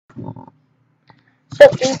So,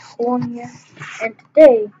 California, and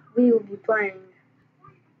today we will be playing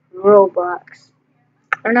Roblox.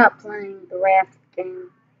 We're not playing the raft game.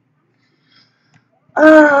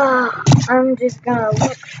 I'm just gonna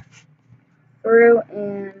look through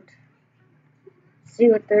and see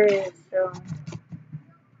what there is. So,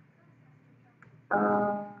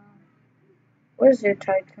 what is your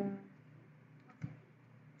tycoon?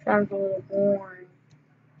 Sounds a little boring.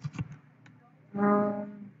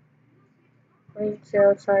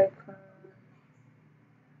 Retail tycoon,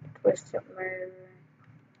 twisted murder,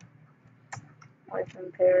 life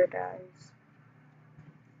in paradise.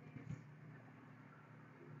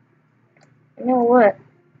 You know what?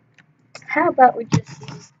 How about we just see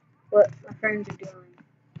what my friends are doing?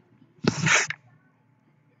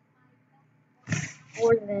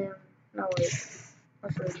 For them. No, wait.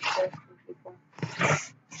 Let's really test people.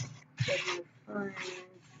 With my friends.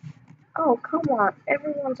 Oh, come on.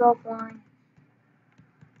 Everyone's offline.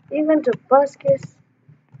 Even to Buscus.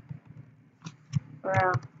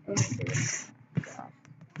 Wow. Gosh.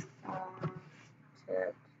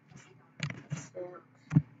 Tip.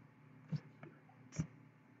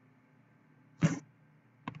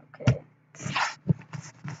 Okay.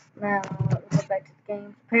 Now, let's go back to the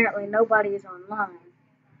games. Apparently, nobody is online.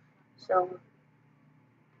 So,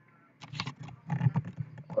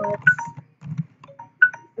 let's...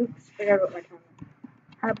 Oops, forgot about my timer.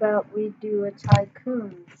 How about we do a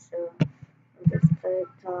tycoon? So, just type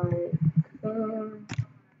tycoon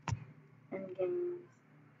and games.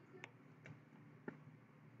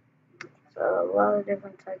 So, a lot of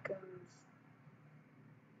different tycoons.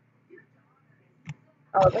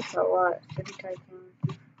 Oh, that's a lot. City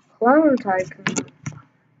tycoon. Clone tycoon.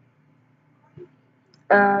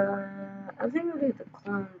 I think I'll do the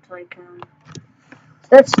clone tycoon.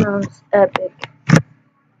 That sounds epic.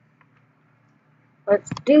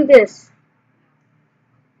 Let's do this.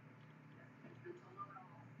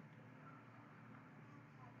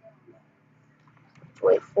 Let's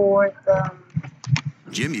wait for the...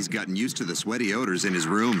 Jimmy's gotten used to the sweaty odors in his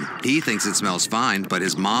room. He thinks it smells fine, but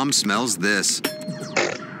his mom smells this.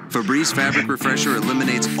 Febreze Fabric Refresher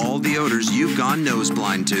eliminates all the odors you've gone nose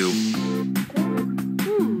blind to.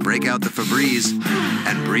 Break out the Febreze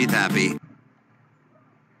and breathe happy.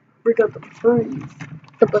 Break out the Febreze.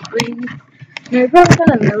 The Febreze. Now, you're probably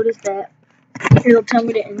gonna notice that it'll tell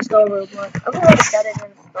me to install Roblox. I've already got it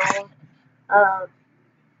installed.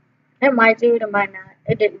 It might do it, it might not.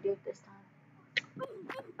 It didn't do it this time.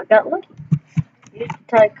 I got lucky. Use the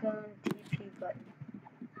tycoon TP button.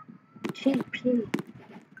 TP.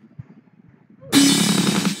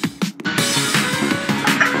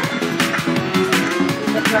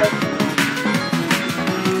 The tycoon.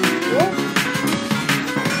 What?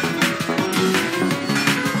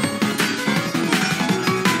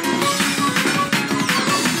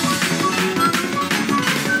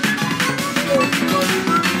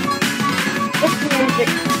 What's the music?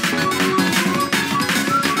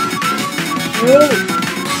 Really?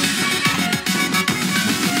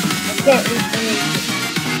 I can't read the music.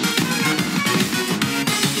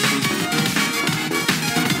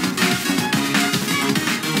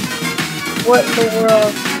 What in the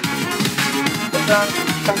world is on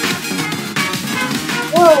this country?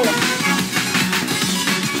 Whoa!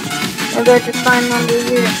 Maybe I just find under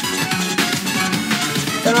here.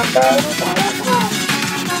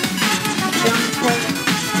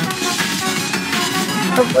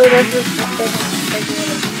 Hopefully that's just something.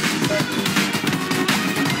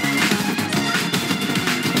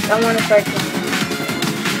 I want to try to.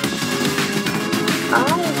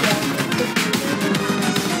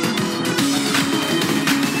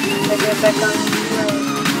 I get back on the road.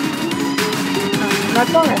 I'm not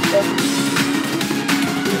going at this.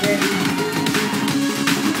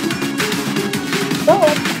 So,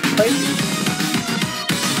 crazy.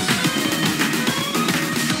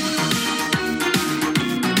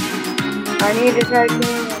 I need a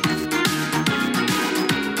tycoon.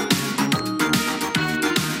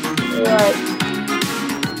 Right.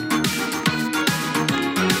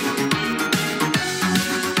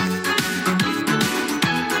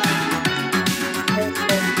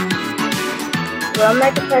 Well, I'll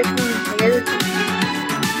make a tycoon here.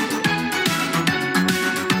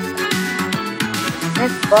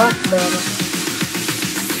 Next boss battle.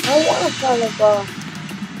 I want to find a boss.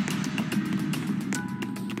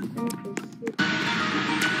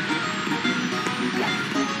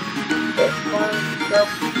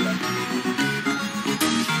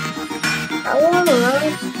 I want to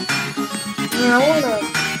run. I want to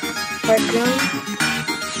tycoon.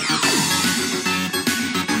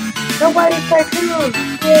 Nobody's tycoon.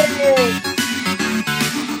 Yay!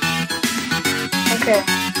 Okay.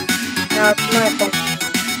 Now it's my turn.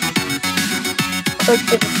 Click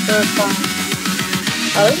to destroy phone.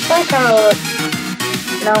 Oh, this guy kind of looks...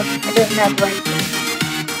 No, it doesn't have range.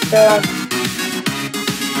 So...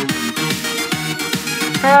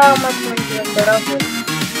 how much money do I start off with?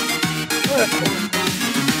 What a cool phone.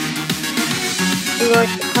 Do you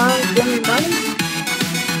like the cons? Give me money?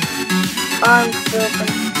 I'm still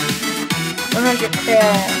 100k.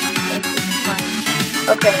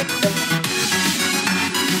 Okay, so...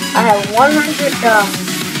 I have $100.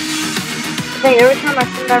 Okay, every time I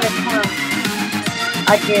send out a coin,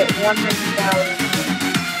 I get $100.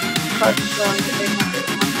 Plus 100,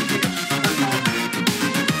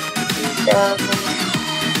 2,000,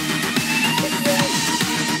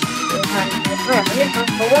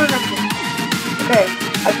 100. Okay,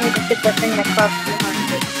 I think I get the thing that cost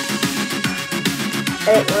 200.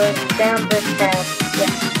 It was down this tab.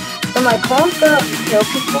 Yeah. So my clones go out and kill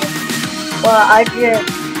people. Well, I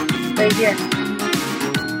just right here.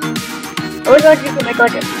 I wish you could make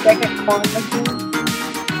like a second clone machine.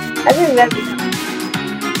 I think that'd be nice.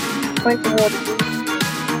 Point to hold it.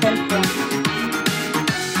 Okay.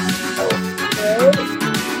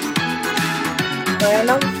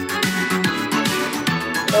 Random.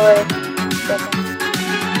 Or second.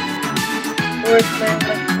 First man.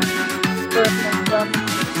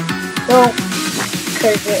 Don't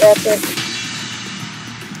crazy epic.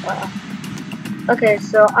 Wow. Okay,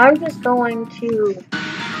 so I'm just going to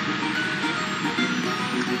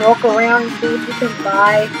walk around and see what you can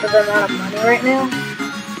buy for the amount of money right now.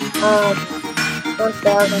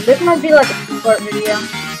 1,000. This might be like a 2-part video.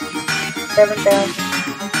 7,000.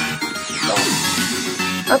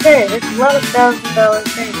 Okay, this is a lot of $1,000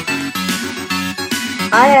 things.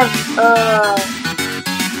 I have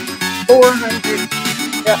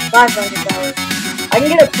 $500. I can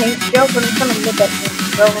get a paint job, but I'm trying to look at paint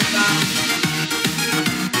job now.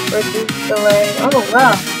 Reduce delay. Oh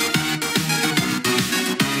wow.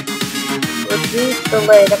 Reduce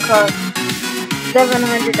delay. That costs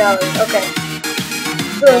 $700. Okay.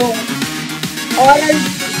 So all I do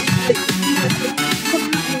is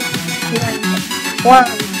one.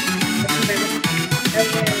 And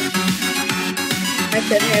then I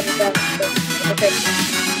should have about okay.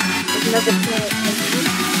 There's another point.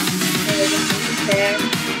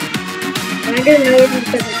 And I get another one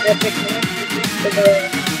because it's epic now.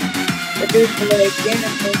 Reduce the delay again.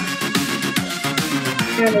 I'm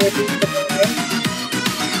trying to reduce the delay.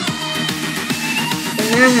 And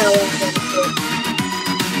now how long is it?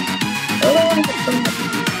 I don't want to get so much.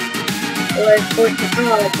 Well, it's 14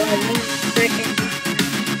 hours, but 1 second.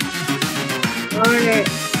 Darn it.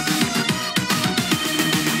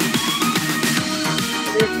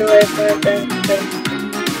 Reduce the delay 5,000.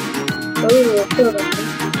 Oh, we'll kill them.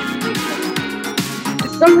 For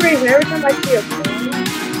some reason, every time I see a phone,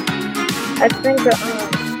 I think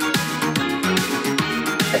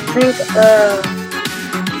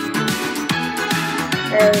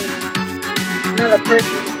and another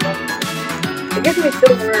person. It gets me so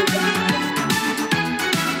worried.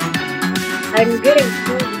 I'm getting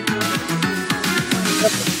food.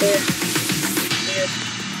 Up the stairs.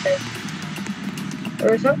 There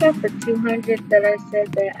was something for 200 that I said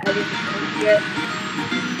that I didn't want yet.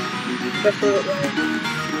 That's what it was.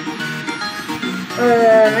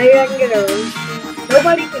 Maybe I can get a roof.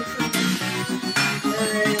 Nobody can come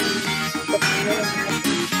in.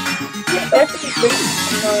 Yeah, that should be good.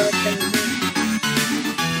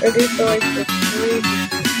 Reduce the lights to 3.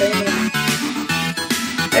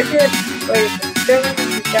 I should wait for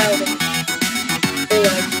 700,000. They're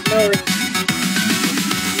like, no reason.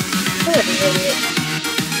 What an idiot.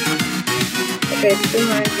 Okay,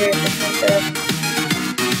 200, 1,000.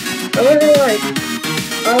 I wasn't like,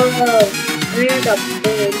 oh, I got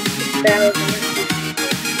bullied, 6,000.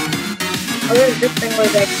 Oh, there's this thing way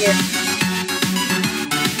back here.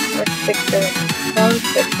 Let's fix the phone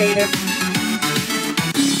spectator.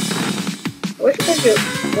 I wish I could get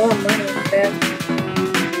more money with that.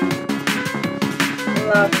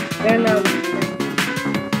 Unlock, random.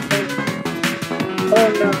 Oh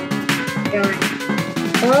no, giant.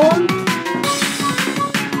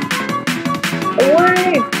 Away!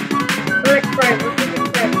 Black Friday, what's the next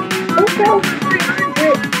step?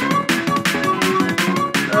 2,300!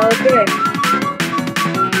 Okay.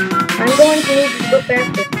 I'm going to need to go back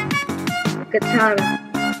to Katana.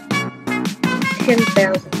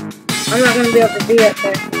 10,000. I'm not going to be able to do that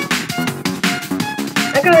fast.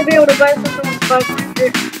 I'm going to be able to buy something with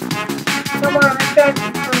 500. Come on, I'm trying to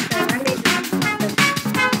do something. I need to do something.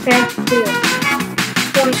 Fast deal.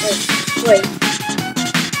 Pointless. Wait.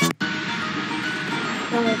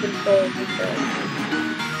 Only control.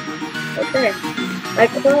 Okay. My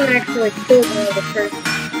clone actually killed another person.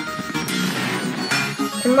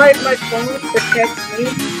 And my clone protects me.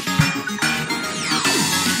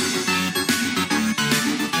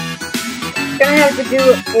 Gonna have to do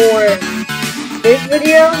it for this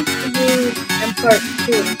video and part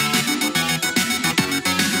 2.